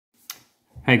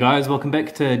Hey guys, welcome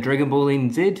back to Dragon Ball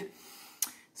NZ.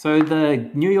 So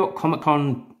the New York Comic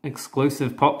Con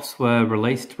exclusive pops were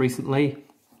released recently,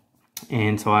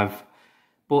 and so I've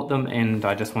bought them, and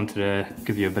I just wanted to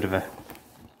give you a bit of a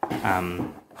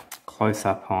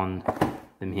close-up on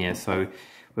them here. So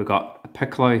we've got a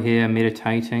Piccolo here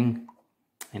meditating,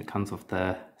 and it comes with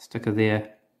the sticker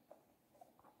there.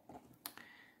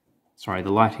 Sorry,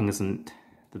 the lighting isn't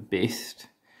the best,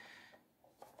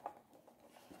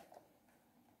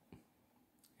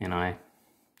 and I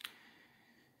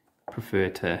prefer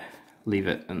to leave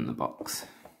it in the box.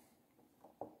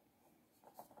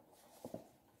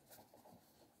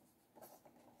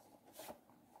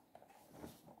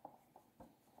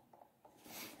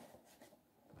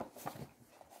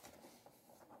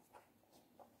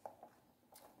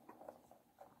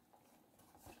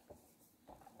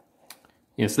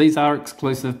 Yes, these are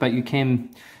exclusive, but you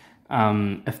can,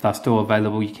 if they're still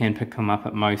available, you can pick them up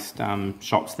at most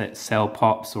shops that sell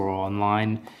pops or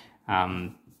online.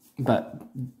 But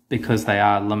because they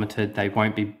are limited, they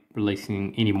won't be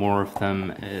releasing any more of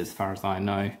them as far as I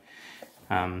know,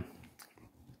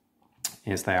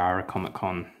 as they are a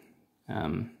Comic-Con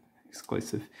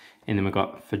exclusive. And then we've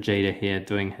got Vegeta here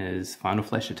doing his final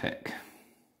flash attack,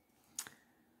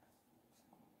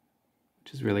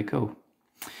 which is really cool.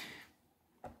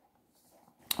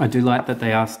 I do like that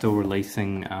they are still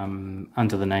releasing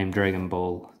under the name Dragon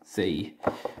Ball Z,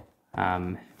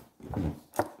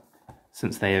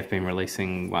 since they have been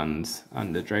releasing ones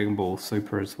under Dragon Ball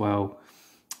Super as well,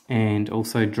 and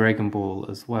also Dragon Ball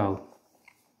as well.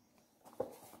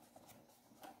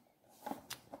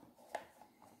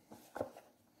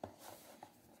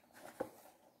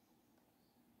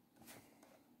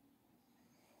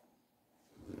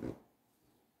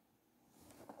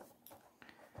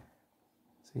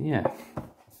 So yeah,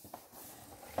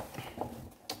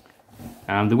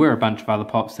 there were a bunch of other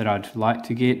pops that I'd like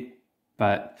to get,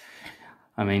 but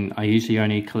I mean, I usually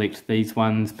only collect these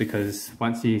ones because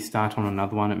once you start on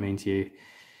another one, it means you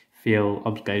feel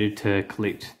obligated to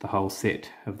collect the whole set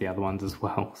of the other ones as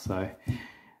well. So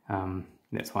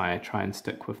that's why I try and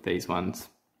stick with these ones.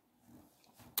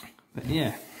 But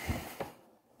yeah.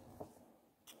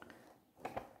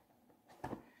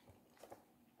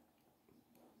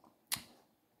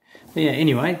 But yeah,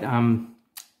 anyway, so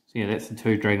yeah, that's the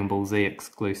two Dragon Ball Z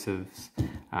exclusives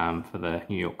for the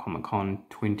New York Comic Con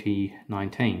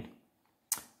 2019.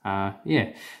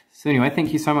 Yeah, so anyway,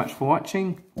 thank you so much for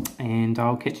watching, and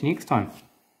I'll catch you next time.